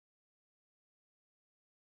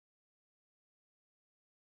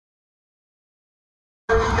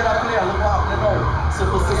get a player, look what happened now. So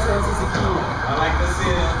consistency is the key. I like to say,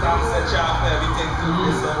 Tom said chop everything to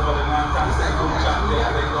this over the man. Tom said go chop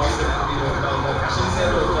everything, go say that video. I shouldn't say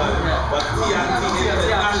local, but TNT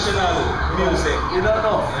international music. You don't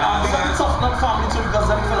know. We got the Tough Nut family too because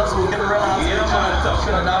them fellas who get real hard. Yeah, man, Tough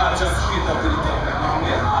Trinidad. just straight up to the top.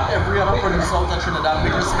 And every other producer out of Trinidad,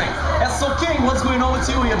 big respect. So King, what's going on with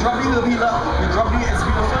you? You drop the Healer, you drop the It's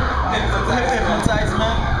Beautiful, Hypnotize,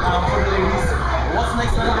 man, for the ladies. What's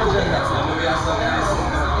next on the agenda?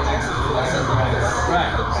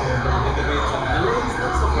 Right. The ladies,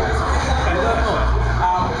 not surprised. I don't know.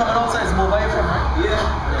 Coming outside is Mobile from, right? Yeah.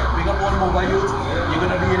 Big up on Mobile Youth. You're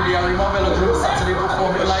going to be in the Arima Velodrome Saturday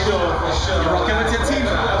performing live. You're rocking with your team.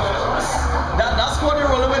 That's what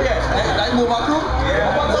you're rolling with here. That Mobile crew?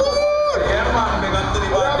 Yeah. Yeah, man. Big up to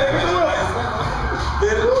the band.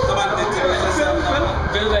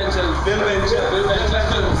 Bill Ventures.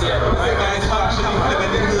 Yeah. My guys actually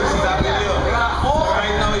filming the clips in that video. So right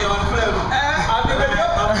now you're on film. I'll be with you.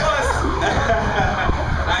 Of course.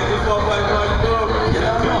 94.1 boom. You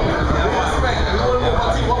don't know. Respect.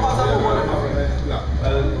 What was that one?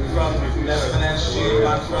 From Lebanon Street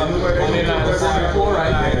and from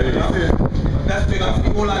right? That's big up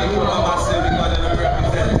people like you are massive because they're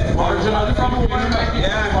representing. Originally from Woman, right?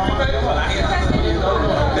 Yeah. Well, I hear that.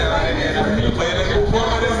 But you go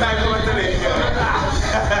for this time for today.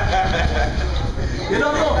 You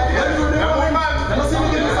don't know. Let's see if we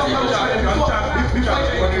get some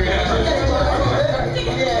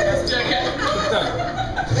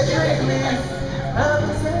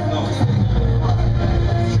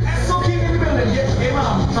So keep in the building. Get my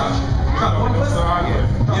drop one first.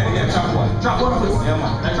 Yeah, drop one. Drop one first. Yeah,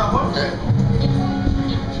 man. Drop one first.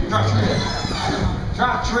 Drop three.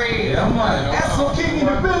 Drop three. Yeah, man. So King in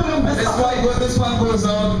the building. This one goes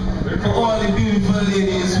out for all the beautiful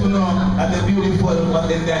ladies who know that they're beautiful but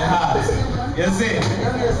in their hearts. You see?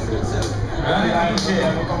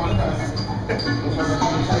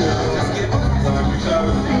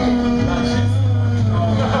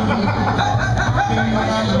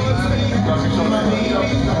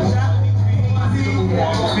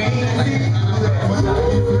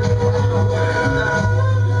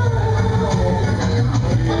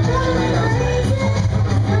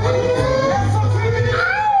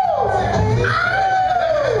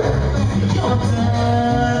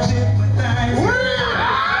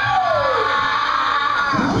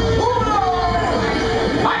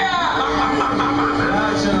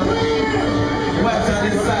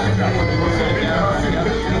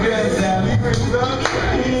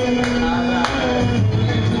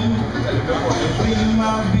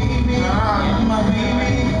 My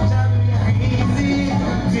baby.